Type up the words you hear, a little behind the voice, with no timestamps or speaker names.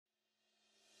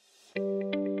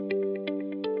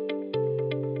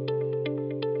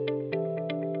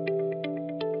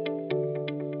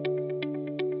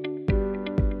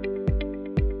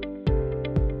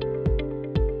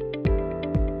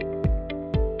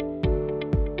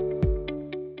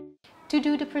To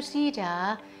do the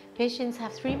procedure, patients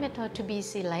have 3 methods to be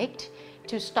selected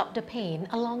to stop the pain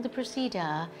along the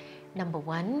procedure. Number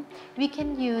 1, we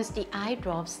can use the eye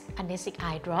drops, anesthetic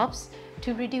eye drops,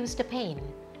 to reduce the pain.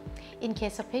 In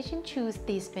case a patient choose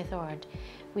this method,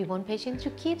 we want patients to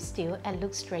keep still and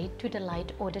look straight to the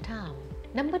light all the time.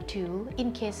 Number 2,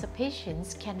 in case of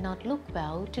patients cannot look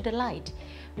well to the light,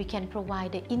 we can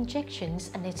provide the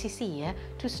injections anesthesia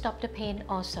to stop the pain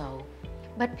also.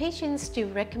 But patients still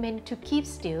recommend to keep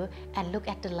still and look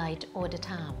at the light all the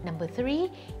time. Number 3,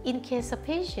 in case of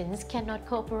patients cannot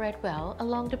cooperate well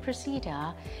along the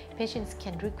procedure, patients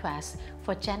can request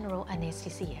for general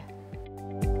anesthesia.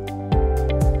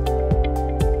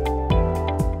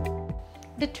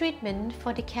 The treatment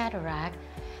for the cataract,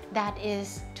 that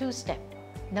is 2 steps.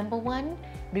 Number 1,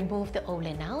 remove the old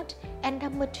lens out, and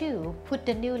number 2, put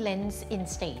the new lens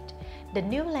instead. The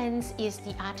new lens is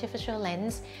the artificial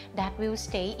lens that will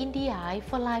stay in the eye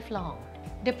for lifelong.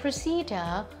 The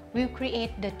procedure will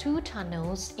create the 2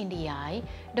 tunnels in the eye.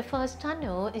 The first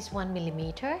tunnel is 1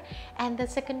 mm and the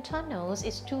second tunnel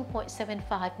is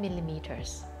 2.75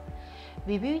 mm.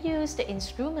 We will use the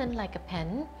instrument like a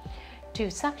pen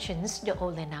to suction the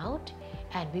old lens out,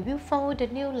 and we will fold the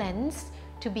new lens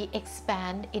to be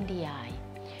expanded in the eye.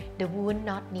 The wound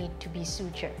not need to be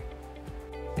sutured.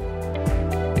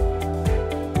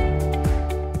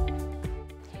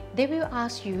 They will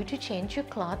ask you to change your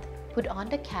cloth, put on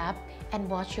the cap and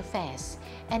wash your face,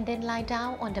 and then lie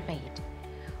down on the bed.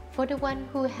 For the one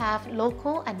who have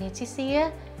local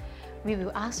anesthesia, we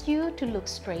will ask you to look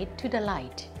straight to the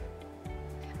light.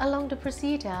 Along the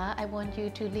procedure, I want you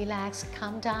to relax,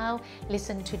 calm down,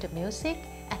 listen to the music,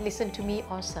 and listen to me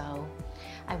also.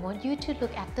 I want you to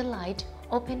look at the light,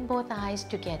 open both eyes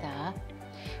together.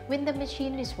 When the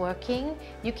machine is working,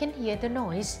 you can hear the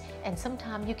noise, and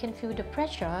sometimes you can feel the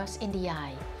pressures in the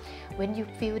eye. When you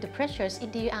feel the pressures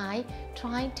in the eye,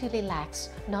 try to relax,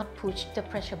 not push the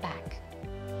pressure back.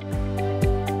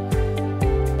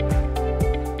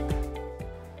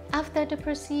 After the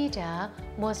procedure,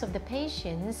 most of the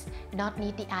patients not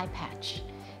need the eye patch.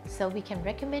 So we can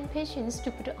recommend patients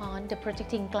to put on the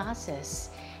protecting glasses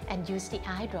and use the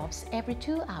eye drops every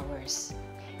 2 hours.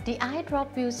 The eye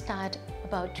drop will start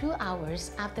about 2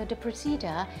 hours after the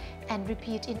procedure and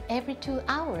repeat in every 2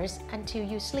 hours until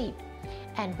you sleep,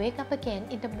 and wake up again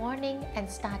in the morning and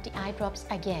start the eye drops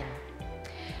again.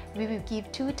 We will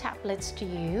give 2 tablets to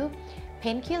you,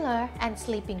 painkiller and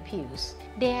sleeping pills.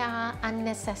 They are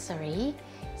unnecessary,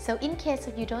 so in case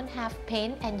if you don't have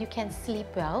pain and you can sleep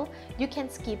well, you can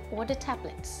skip all the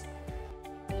tablets.